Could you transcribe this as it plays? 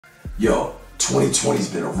Yo, 2020's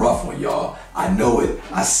been a rough one, y'all. I know it,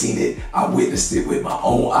 I seen it, I witnessed it with my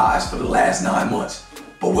own eyes for the last 9 months.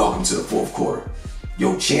 But welcome to the fourth quarter.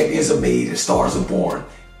 Yo, champions are made and stars are born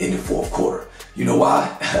in the fourth quarter. You know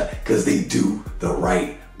why? Because they do the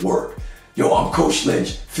right work. Yo, I'm Coach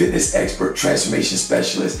Lynch, fitness expert, transformation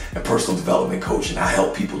specialist, and personal development coach, and I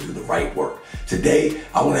help people do the right work. Today,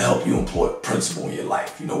 I want to help you employ a principle in your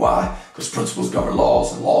life. You know why? Because principles govern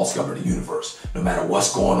laws, and laws govern the universe. No matter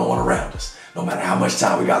what's going on around us, no matter how much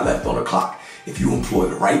time we got left on the clock, if you employ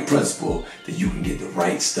the right principle, then you can get the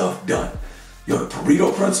right stuff done. Yo, the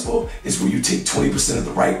Pareto principle is where you take 20% of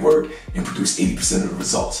the right work and produce 80% of the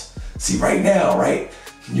results. See, right now, right,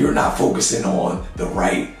 you're not focusing on the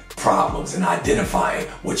right problems and identifying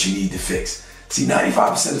what you need to fix. See,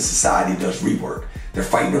 95% of society does rework. They're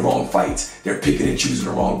fighting the wrong fights, they're picking and choosing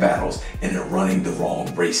the wrong battles, and they're running the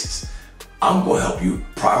wrong races. I'm going to help you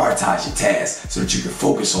prioritize your tasks so that you can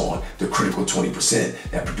focus on the critical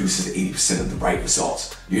 20% that produces 80% of the right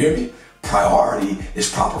results. You hear me? Priority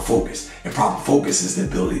is proper focus, and proper focus is the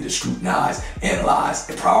ability to scrutinize, analyze,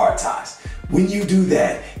 and prioritize. When you do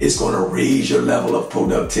that, it's going to raise your level of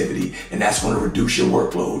productivity, and that's going to reduce your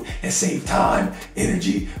workload and save time,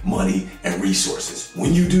 energy, money, and resources.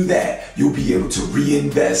 When you do that, you'll be able to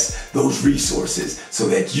reinvest those resources so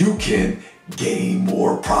that you can gain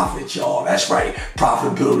more profit, y'all. That's right.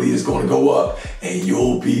 Profitability is going to go up and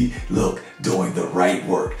you'll be, doing the right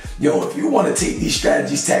work. Yo, if you want to take these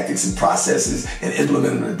strategies, tactics, and processes and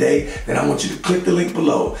implement them today, then I want you to click the link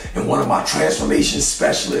below and one of my transformation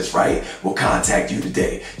specialists, right, will contact you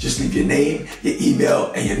today. Just leave your name, your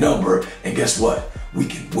email, and your number, and guess what? We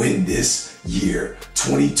can win this year.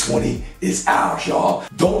 2020 is ours, y'all.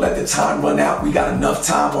 Don't let the time run out. We got enough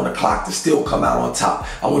time on the clock to still come out on top.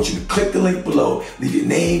 I want you to click the link below, leave your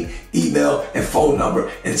name, email, and phone number,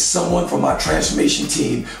 and someone from my transformation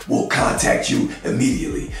team will contact you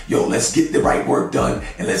immediately. Yo, let's get the right work done,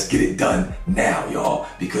 and let's get it done now, y'all,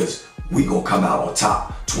 because we gonna come out on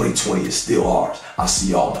top. 2020 is still ours. I'll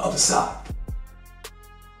see y'all on the other side.